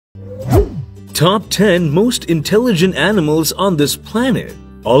Top 10 most intelligent animals on this planet.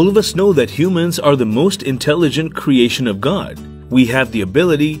 All of us know that humans are the most intelligent creation of God. We have the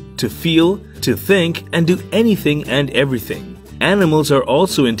ability to feel, to think, and do anything and everything. Animals are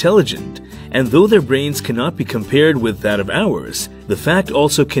also intelligent, and though their brains cannot be compared with that of ours, the fact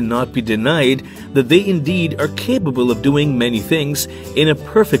also cannot be denied that they indeed are capable of doing many things in a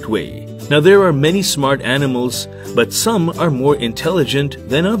perfect way. Now, there are many smart animals, but some are more intelligent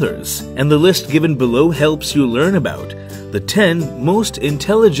than others, and the list given below helps you learn about the 10 most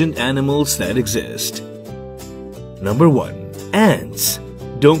intelligent animals that exist. Number 1. Ants.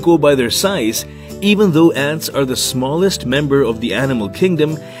 Don't go by their size. Even though ants are the smallest member of the animal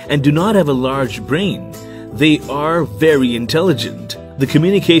kingdom and do not have a large brain, they are very intelligent. The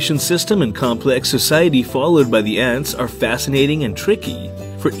communication system and complex society followed by the ants are fascinating and tricky.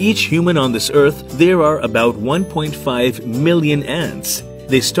 For each human on this earth, there are about 1.5 million ants.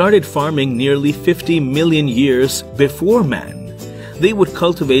 They started farming nearly 50 million years before man. They would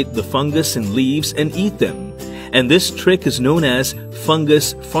cultivate the fungus and leaves and eat them, and this trick is known as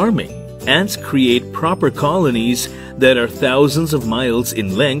fungus farming. Ants create proper colonies that are thousands of miles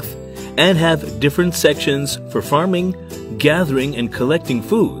in length and have different sections for farming, gathering, and collecting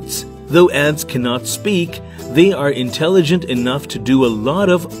foods. Though ants cannot speak, they are intelligent enough to do a lot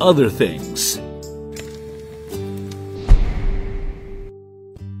of other things.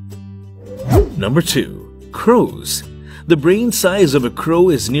 Number 2. Crows. The brain size of a crow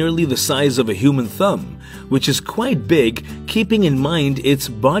is nearly the size of a human thumb, which is quite big, keeping in mind its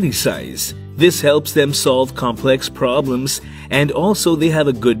body size. This helps them solve complex problems, and also they have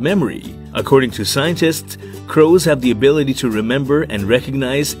a good memory. According to scientists, crows have the ability to remember and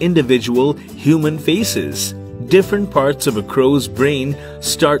recognize individual human faces. Different parts of a crow's brain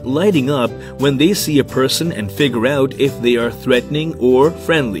start lighting up when they see a person and figure out if they are threatening or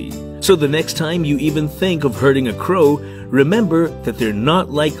friendly. So the next time you even think of hurting a crow, remember that they're not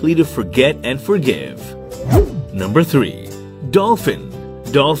likely to forget and forgive. Number 3. Dolphin.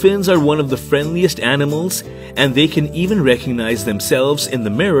 Dolphins are one of the friendliest animals, and they can even recognize themselves in the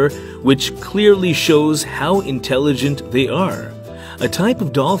mirror, which clearly shows how intelligent they are. A type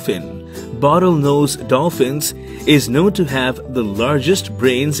of dolphin, bottlenose dolphins, is known to have the largest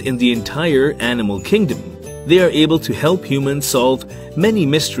brains in the entire animal kingdom. They are able to help humans solve many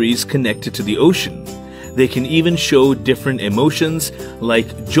mysteries connected to the ocean. They can even show different emotions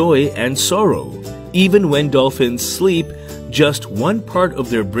like joy and sorrow. Even when dolphins sleep, just one part of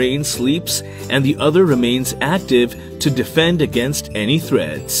their brain sleeps and the other remains active to defend against any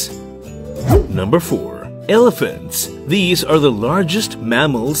threats. Number 4. Elephants. These are the largest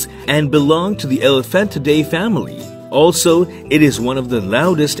mammals and belong to the Elephantidae family. Also, it is one of the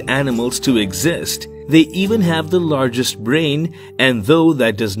loudest animals to exist. They even have the largest brain, and though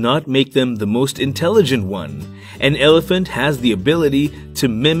that does not make them the most intelligent one, an elephant has the ability to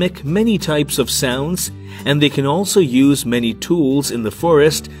mimic many types of sounds, and they can also use many tools in the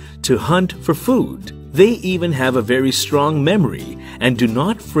forest to hunt for food. They even have a very strong memory and do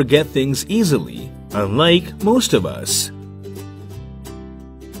not forget things easily, unlike most of us.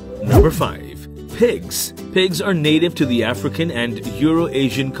 Number 5. Pigs. Pigs are native to the African and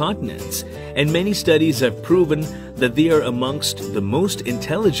Euro-Asian continents, and many studies have proven that they are amongst the most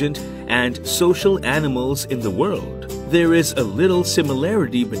intelligent and social animals in the world. There is a little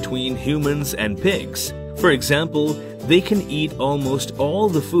similarity between humans and pigs. For example, they can eat almost all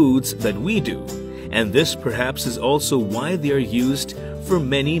the foods that we do, and this perhaps is also why they are used for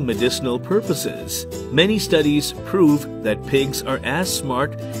many medicinal purposes. Many studies prove that pigs are as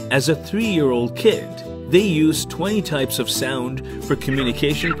smart as a 3-year-old kid. They use 20 types of sound for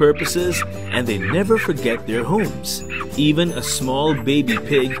communication purposes, and they never forget their homes. Even a small baby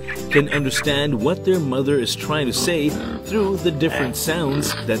pig can understand what their mother is trying to say through the different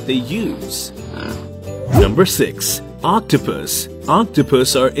sounds that they use. Number 6. Octopus.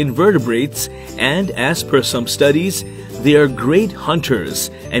 Octopus are invertebrates, and as per some studies, they are great hunters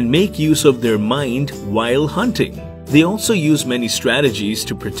and make use of their mind while hunting. They also use many strategies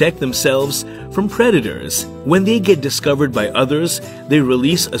to protect themselves from predators. When they get discovered by others, they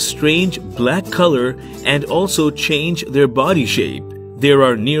release a strange black color and also change their body shape. There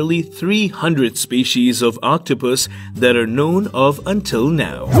are nearly 300 species of octopus that are known of until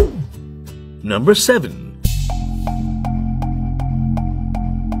now. Number 7.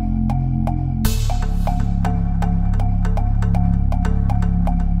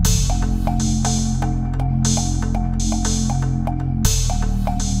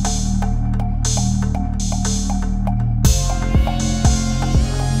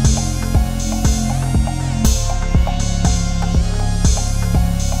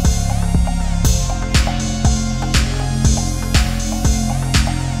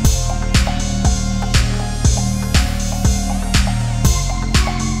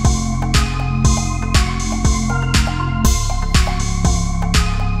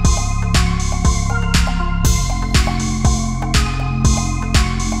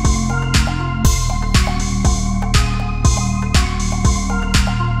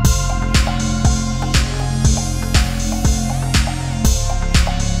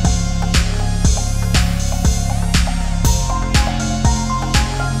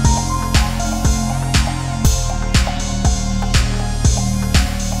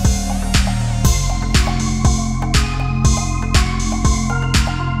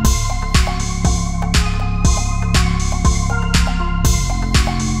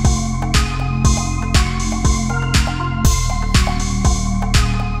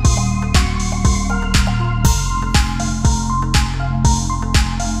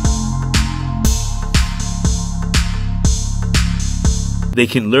 They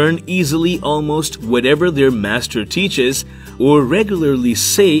can learn easily almost whatever their master teaches or regularly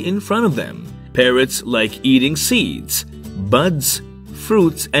say in front of them. Parrots like eating seeds, buds,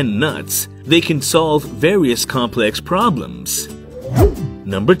 fruits, and nuts. They can solve various complex problems.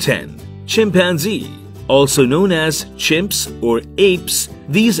 Number 10. Chimpanzee. Also known as chimps or apes,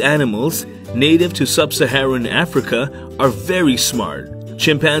 these animals, native to sub-Saharan Africa, are very smart.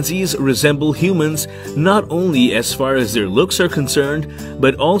 Chimpanzees resemble humans not only as far as their looks are concerned,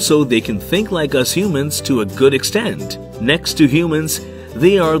 but also they can think like us humans to a good extent. Next to humans,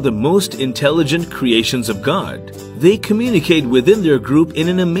 they are the most intelligent creations of God. They communicate within their group in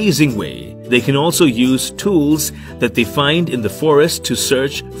an amazing way. They can also use tools that they find in the forest to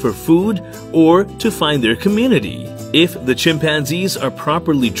search for food or to find their community. If the chimpanzees are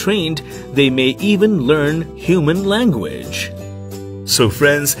properly trained, they may even learn human language. So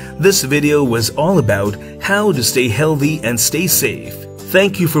friends, this video was all about how to stay healthy and stay safe.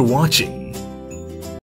 Thank you for watching.